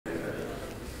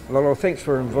Lollo, thanks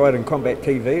for inviting Combat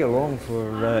TV along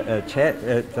for a chat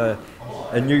at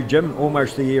a new gym,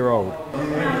 almost a year old.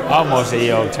 Almost a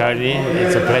year old, Tony.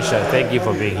 It's a pleasure. Thank you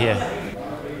for being here.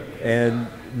 And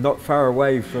not far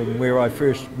away from where I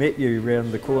first met you,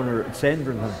 around the corner at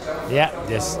Sandringham. Yeah,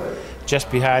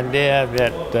 just behind there,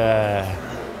 that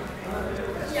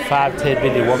 5-10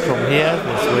 minute walk from here.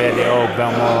 That's where the old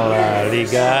Balmoral Lee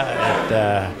Gar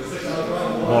at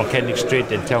Volcanic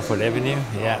Street and Telford Avenue.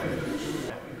 Yeah.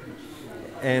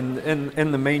 And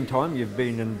in the meantime, you've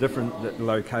been in different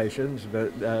locations,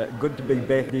 but good to be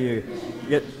back. Do you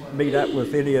meet up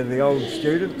with any of the old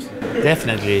students?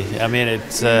 Definitely. I mean,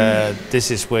 it's this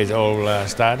is where it all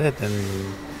started,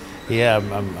 and yeah,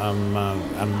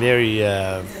 I'm very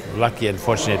lucky and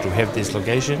fortunate to have this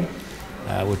location,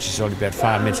 which is only about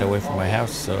 5 minutes away from my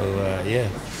house. So yeah.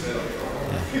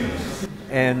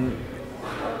 And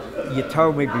you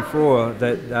told me before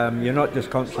that you're not just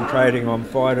concentrating on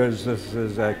fighters. This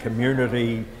is a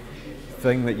community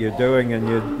thing that you're doing, and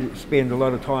you spend a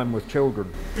lot of time with children.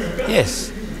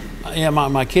 Yes. Yeah,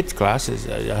 my kids' classes,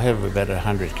 I have about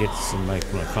 100 kids in my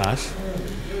class.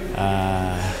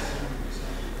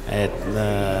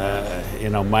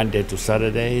 Monday to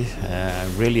Saturday,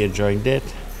 really enjoying that.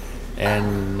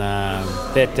 And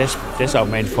that's our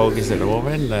main focus at the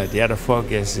moment. The other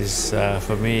focus is,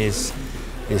 for me, is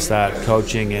start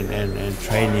coaching and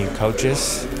training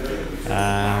coaches.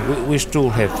 We still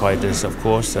have fighters, of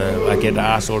course. I get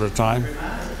asked all the time,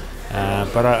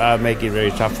 but I make it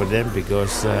very tough for them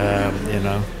because the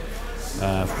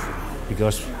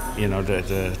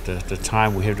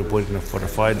time we have to put in for the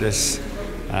fighters,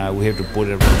 we have to put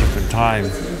it at a different time,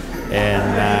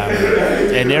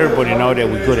 and everybody know that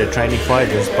we're good at training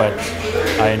fighters, but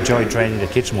I enjoy training the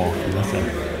kids more.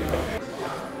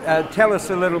 Tell us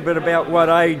a little bit about what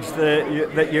age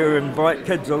that you invite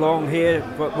kids along here.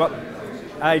 What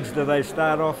age do they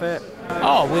start off at?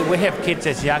 Oh, we have kids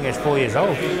as young as 4 years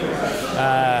old,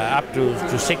 up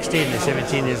to 16 and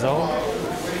 17 years old.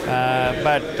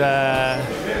 But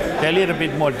they're a little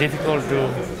bit more difficult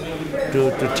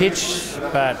to teach.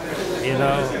 But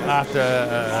after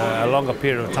a longer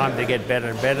period of time, they get better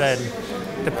and better,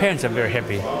 and the parents are very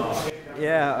happy.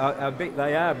 Yeah, I bet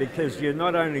they are, because you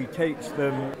not only teach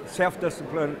them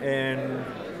self-discipline and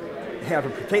how to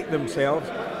protect themselves,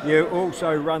 you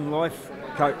also run life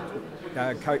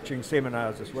coaching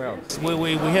seminars as well.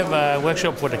 We have a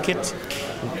workshop for the kids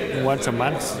once a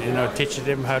month, teaching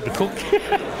them how to cook,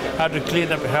 how to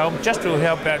clean up at home, just to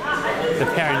help out the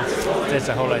parents. That's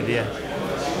the whole idea.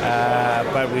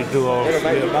 But we do all. That'll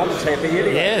make the mums happy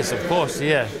anyway. Yes, of course,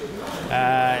 yeah.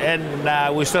 And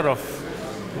we sort of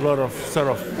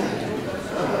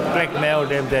blackmail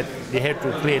them that they have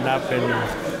to clean up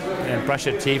and brush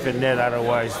their teeth and that,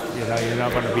 otherwise, you're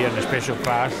not going to be in a special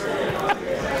class.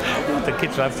 The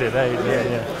kids love it,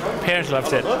 yeah. Parents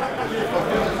love it.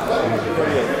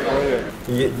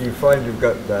 You find you've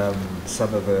got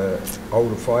some of the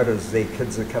older fighters, their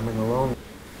kids are coming along?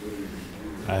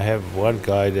 I have one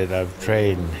guy that I've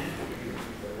trained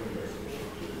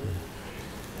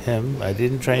him. I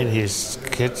didn't train his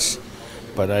kids,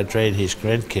 but I trained his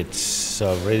grandkids.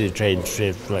 So I've already trained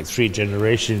like 3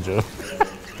 generations.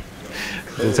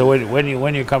 So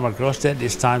when you come across that,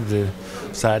 it's time to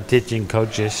start teaching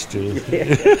coaches to.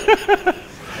 Yeah.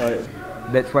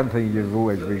 That's one thing you've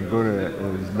always been good at,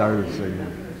 is noticing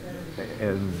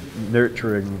and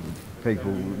nurturing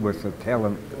people with the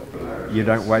talent. You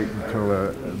don't wait until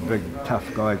a big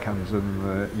tough guy comes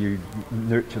in. You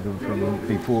nurture them from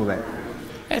before that.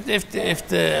 I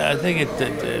think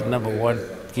the number one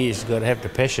key is got to have the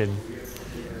passion,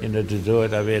 to do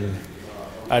it. I mean,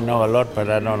 I know a lot, but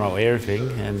I don't know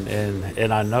everything,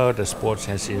 and I know the sports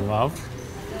has involved.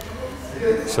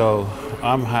 So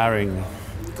I'm hiring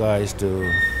guys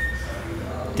to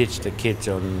teach the kids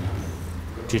on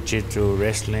jiu-jitsu,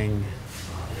 wrestling.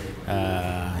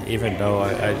 Even though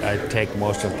I take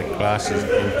most of the classes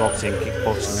in boxing,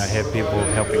 kickboxing, I have people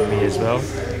helping me as well.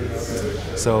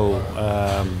 So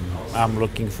I'm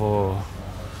looking for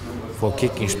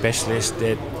kicking specialists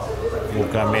that will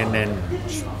come in and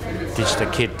teach the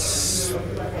kids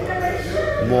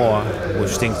more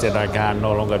with things that I can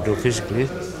no longer do physically.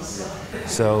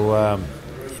 So,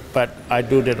 but I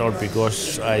do that all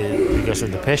because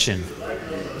of the passion.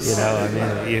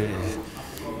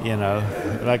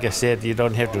 Like I said, you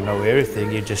don't have to know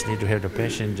everything. You just need to have the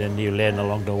passion, and you learn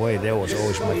along the way. That was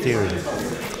always my theory.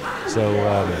 So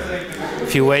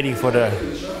if you're waiting for the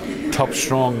top,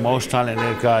 strong, most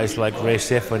talented guys like Ray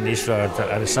Seth and Israel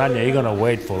Adesanya, you're going to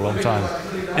wait for a long time.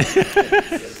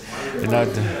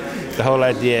 The whole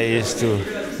idea is to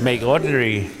make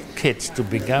ordinary kids to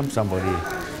become somebody.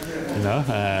 You know,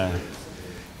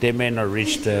 they may not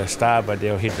reach the star, but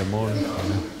they'll hit the moon. You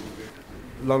know.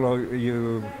 Lollo,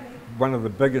 you're one of the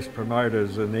biggest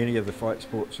promoters in any of the fight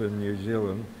sports in New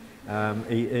Zealand. Are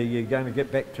you going to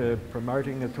get back to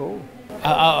promoting at all?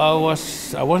 I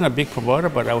wasn't a big promoter,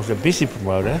 but I was a busy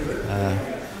promoter.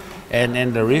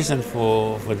 And the reason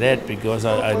for that, because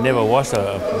I never was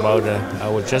a promoter. I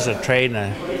was just a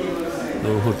trainer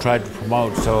who tried to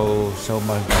promote. So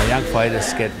my young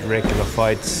fighters get regular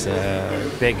fights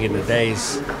back in the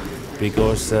days,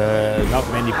 because not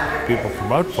many people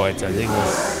promote fights. I think it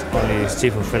was only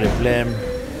Stephen Philip Lamb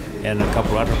and a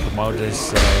couple other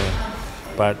promoters.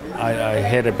 But I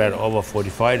had about over 40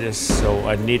 fighters, so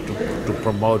I need to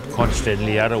promote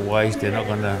constantly, otherwise they're not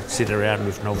going to sit around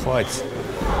with no fights.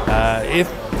 If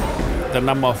the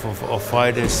number of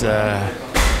fighters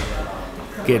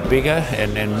get bigger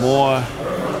and more,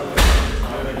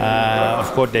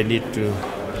 of course they need to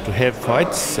have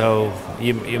fights, so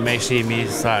you may see me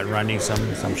start running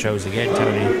some shows again,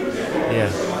 Tony.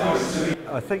 Yeah.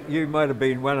 I think you might have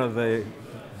been one of the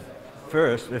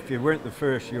first, if you weren't the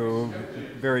first, you're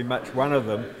very much one of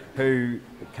them, who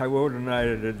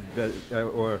coordinated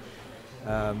or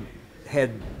had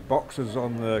boxers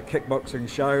on the kickboxing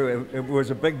show. It was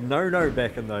a big no-no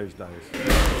back in those days.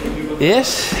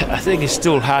 Yes, I think it's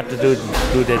still hard to do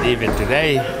that even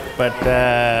today, but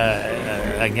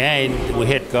again, we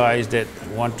had guys that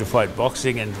want to fight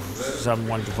boxing and some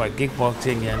want to fight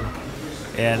kickboxing,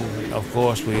 and of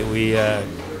course we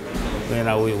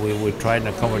try and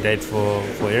accommodate for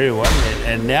everyone.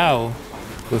 And now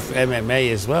with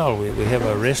MMA as well, we have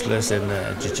a wrestlers and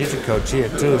a jiu-jitsu coach here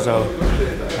too. So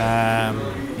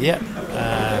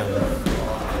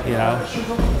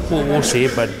we'll see.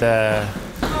 But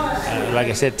like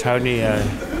I said, Tony,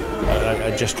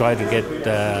 I just try to get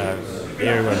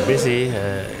everyone busy.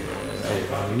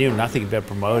 I knew nothing about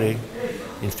promoting.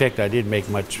 In fact, I didn't make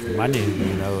much money,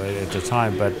 at the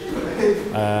time. But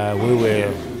we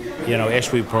were,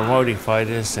 as we promoting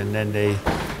fighters, and then they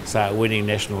start winning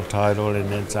national title, and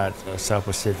then start South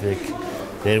Pacific.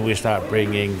 Then we start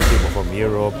bringing people from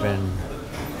Europe and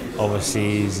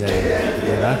overseas, and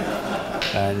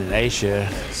in Asia.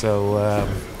 So,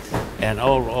 and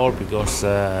all because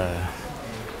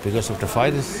of the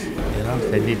fighters.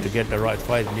 They need to get the right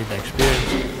fight, they need the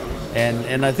experience.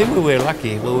 And I think we were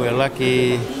lucky. We were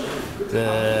lucky,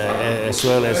 as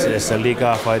well as the Lee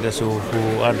Gar fighters who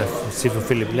are the Stephen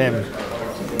Philip Lamb,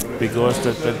 because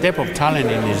the depth of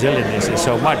talent in New Zealand is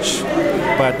so much.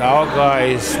 But our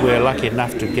guys were lucky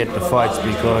enough to get the fights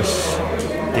because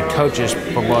the coaches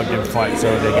promote them fights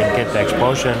so they can get the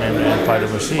exposure and fight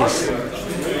overseas.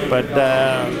 But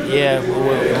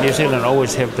New Zealand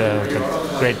always have the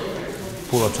great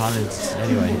pool of talents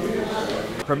anyway.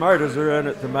 Promoters are in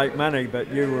it to make money, but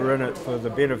you were in it for the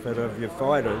benefit of your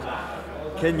fighters.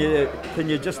 Can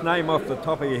you just name off the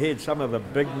top of your head some of the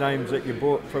big names that you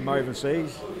bought from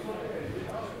overseas?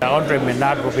 Andre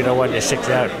Menard will be the one that sticks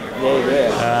out.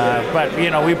 But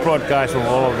we brought guys from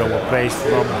all over the place,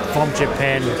 from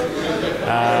Japan,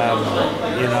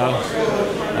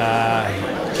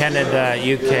 Canada,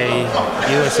 UK,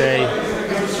 USA.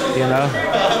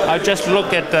 I just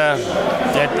look at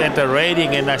the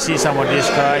rating and I see some of these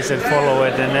guys and follow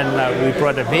it, and then we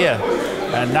brought them here.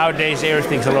 And nowadays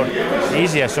everything's a lot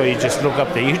easier, so you just look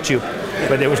up the YouTube,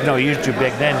 but there was no YouTube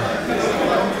back then.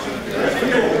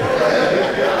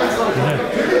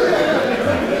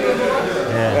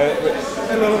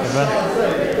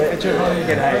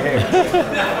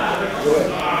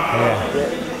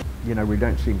 We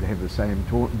don't seem to have the same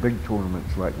big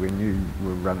tournaments like when you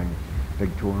were running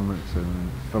big tournaments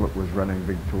and Philip was running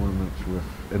big tournaments with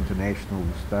international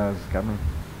stars coming.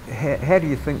 How do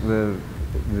you think the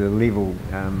level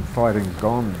fighting's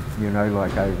gone,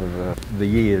 over the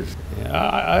years?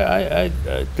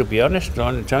 To be honest,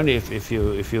 Tony, if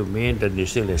you mean the New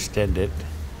Zealand standard,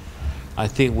 I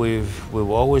think we've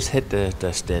always had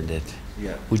the standard.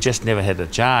 Yeah. We just never had a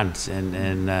chance,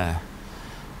 and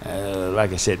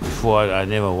like I said before, I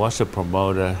never was a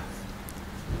promoter.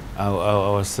 I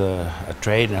was a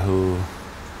trainer who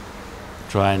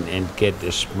tried and get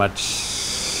as much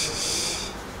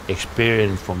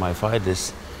experience for my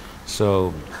fighters.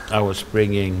 So I was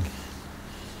bringing,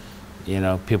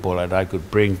 people that I could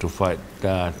bring to fight.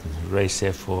 Ray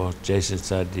Sefo, Jason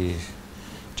Sadi,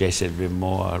 Jason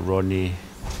Rimmour, Ronnie,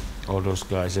 all those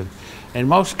guys. And in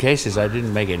most cases, I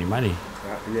didn't make any money.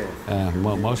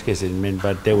 Most cases,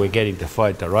 but they were getting the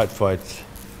right fight.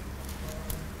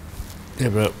 They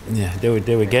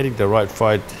were getting the right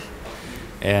fight,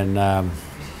 and and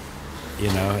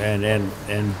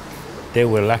they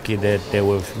were lucky that they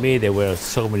were with me. There were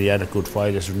so many other good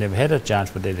fighters who never had a chance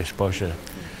for that exposure,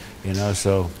 you know.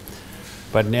 So,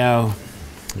 but now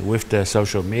with the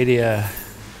social media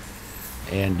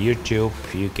and YouTube,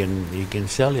 you can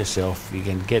sell yourself. You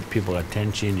can get people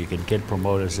attention. You can get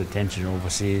promoters' attention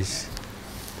overseas,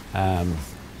 and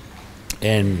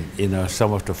you know,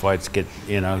 some of the fights get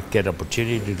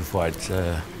opportunity to fight,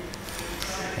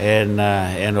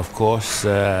 and of course.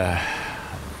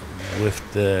 With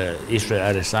the Israel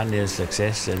Adesanya's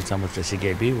success and some of the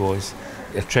CKB boys,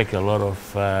 attract a lot of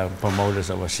promoters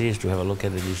overseas to have a look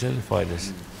at the New Zealand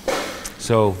fighters.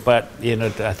 So, but you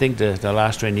know, I think the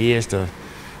last 20 years, the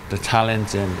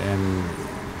talent and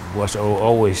was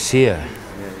always here.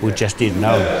 We just didn't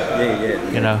know.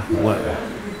 You know,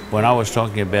 when I was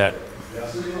talking about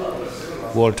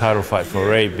world title fight for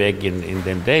Ray back in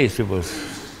them days, people was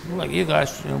like, "You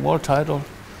guys, world title,"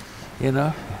 you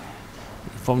know.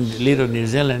 From little New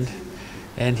Zealand,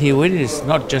 and he wins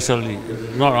not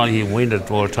only he win the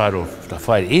world title, the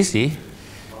fight easy.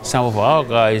 Some of our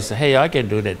guys, hey, I can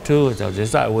do that too. So they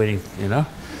start winning, you know.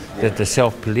 That the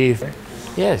self-belief.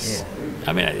 Yes,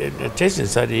 I mean, Jason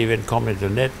said even commented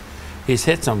on that. He's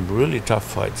had some really tough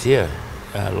fights here,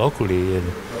 locally,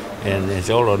 and it's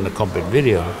all on the combat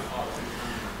video.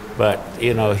 But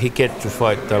you know, he gets to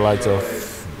fight the likes of.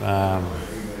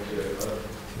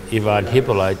 Ivan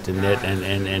Hippolyte in that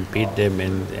and beat them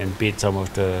and beat some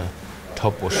of the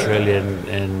top Australian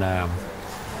and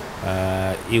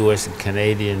US and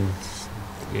Canadian,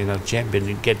 you know, champions.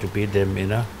 You get to beat them, you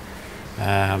know.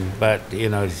 But you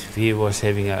know, he was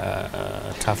having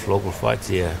a tough local fights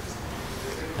here.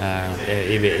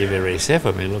 Even Ray Sef,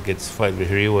 I mean, look at his fight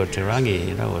with Riwa Terangi.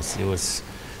 You know,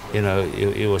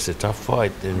 it was a tough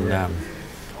fight, and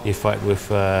he fought with.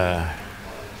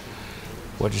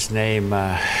 What's his name?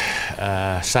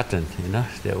 Sutton, you know.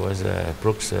 There was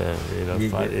Brooks, you know.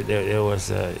 Fight. There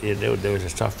was a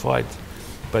tough fight,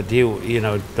 but you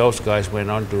know, those guys went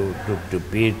on to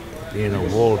beat, you know,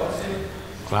 world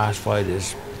class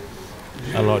fighters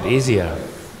a lot easier.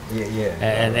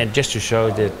 And just to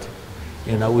show that,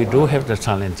 you know, we do have the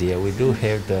talent here. We do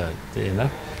have the you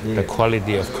know, the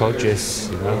quality of coaches.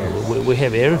 You know, we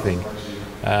have everything.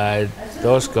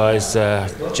 Those guys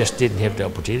just didn't have the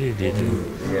opportunity to,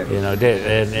 you know,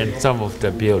 and some of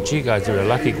the BLG guys were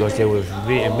lucky because they were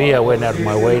me. I went out of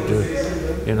my way to,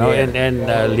 you know, and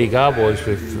Lee Gar boys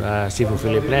with Sifu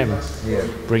Philip Lam,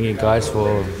 bringing guys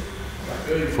for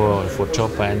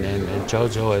Chopper and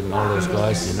Jojo and all those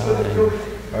guys, you know.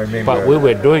 But we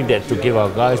were doing that to give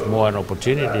our guys more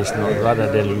opportunities, rather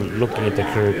than looking at the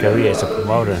career as a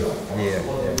promoter.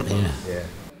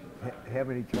 How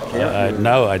many?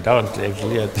 No, I don't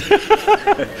actually.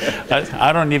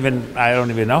 I don't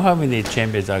even know how many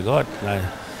champions I got.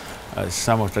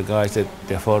 Some of the guys that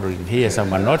they're following here,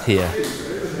 some are not here.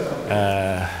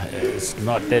 It's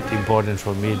not that important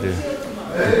for me to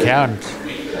count.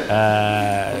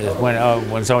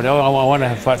 When someone, I want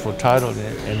to fight for title,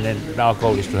 and then our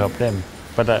goal is to help them.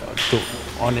 But to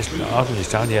honestly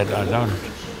tell you, I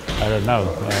don't know,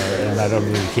 and I don't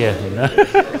really care, you know.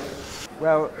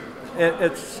 Well.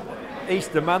 It's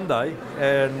Easter Monday,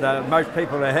 and most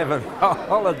people are having a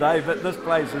holiday, but this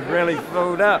place is really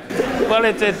filled up. Well,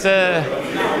 I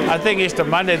think Easter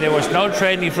Monday there was no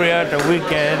training throughout the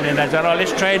weekend, and I thought, oh,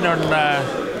 let's train on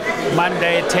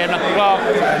Monday at 10 o'clock.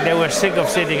 And they were sick of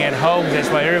sitting at home, that's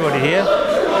why everybody here.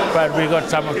 But we got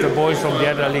some of the boys from the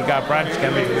other Lee Gar branch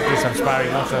coming to do some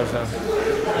sparring also. So,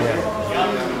 yeah.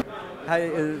 Hey,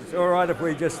 it's all right if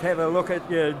we just have a look at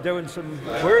you doing some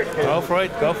work. Go for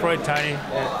it, Tony.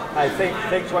 Hey,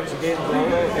 thanks once again,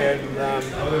 Lollo, and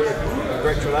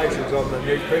congratulations on the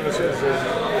new premises.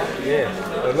 And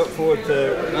I look forward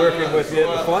to working with you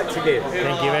at the fights again.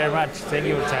 Thank you very much. Thank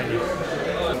you, Tony.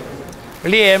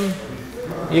 Liam,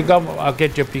 I'll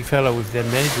get your big fella with the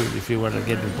manager if you want to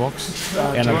get the box,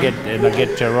 and I'll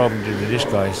get Jerome to do this,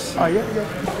 guys. Oh yeah.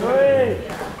 Hey.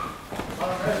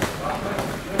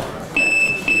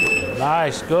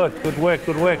 Nice, good work.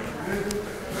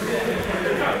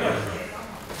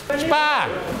 Spar!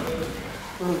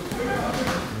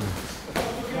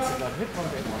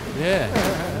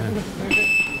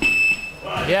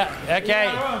 Yeah, okay.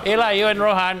 Eli, you and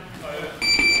Rohan.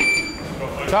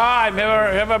 Time,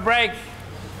 have a break.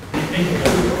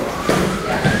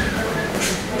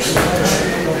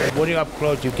 When you're up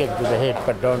close, you kick to the head,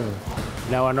 but don't.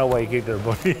 Now I know why you kick to the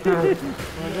body.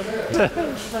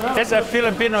 That's a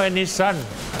Filipino and his son.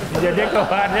 They go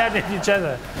hard at each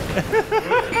other.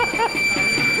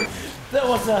 That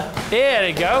was a. There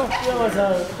you go.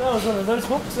 That was one of those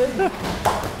hooks, eh?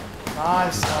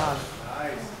 Nice.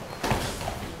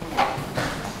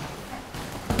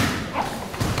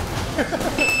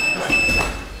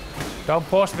 Don't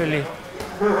pause, Billy.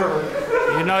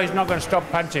 You know he's not going to stop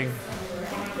punching.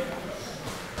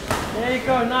 There you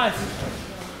go, nice.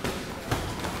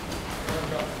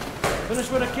 Finish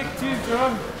with a kick too,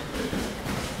 Jerome.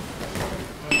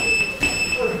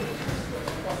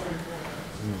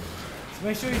 So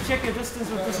make sure you check your distance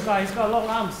with this guy. He's got long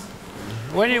arms.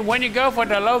 When you go for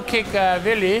the low kick,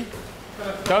 Billy,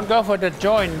 don't go for the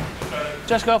joint.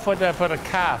 Just go for the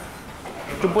calf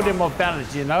to put him off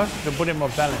balance. You know, to put him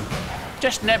off balance.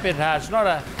 Just snap it hard. It's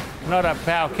not a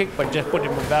power kick, but just put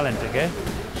him off balance. Okay.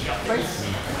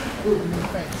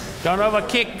 Don't over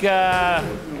kick.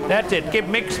 That's it. Keep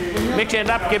mix it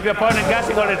up. Keep your opponent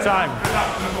guessing all the time.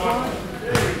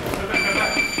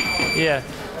 Yeah.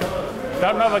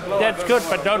 Don't over. That's good,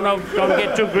 but don't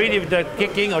get too greedy with the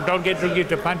kicking, or don't get too greedy with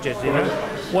the punches. You know,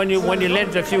 when you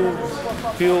land a few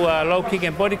low kick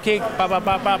and body kick,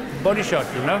 body shot.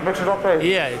 You know.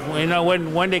 Yeah. You know,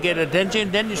 when they get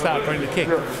attention, then you start trying to kick.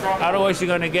 Otherwise, you're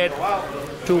gonna get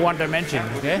too one-dimensional.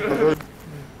 Okay.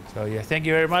 So yeah, thank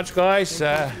you very much, guys.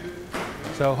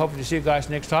 So hope to see you guys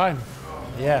next time.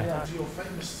 Yeah.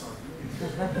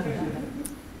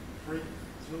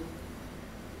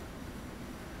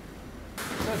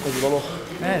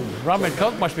 Man, rum and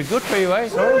coke must be good for you, eh?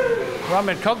 Sorry? Rum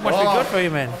and coke must be good for you,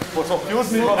 man. What's up,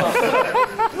 excuse me, brother?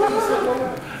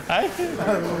 Hey?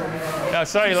 No,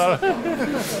 sorry, Lolo.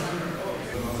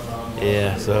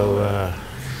 Yeah. So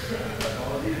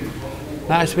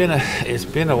no, it's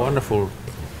been a wonderful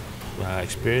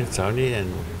experience, Tony,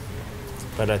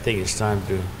 but I think it's time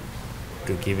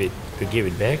to give it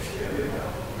back.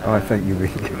 I think you've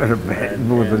been giving it back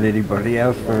more than anybody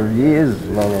else for years,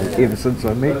 Lolo. Ever since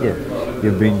I met you,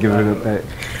 you've been giving it back.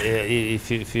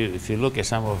 If you look at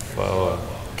some of our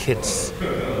kids,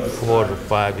 4 to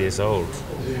 5 years old,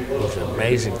 with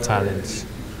amazing talents,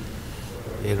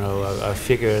 you know, I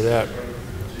figure it out.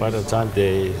 By the time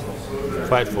they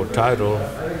fight for title,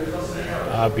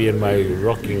 I'll be in my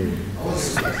rocking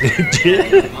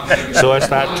chair. So I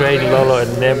start training Lolo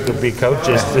and them to be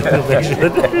coaches.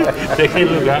 They can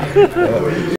look out.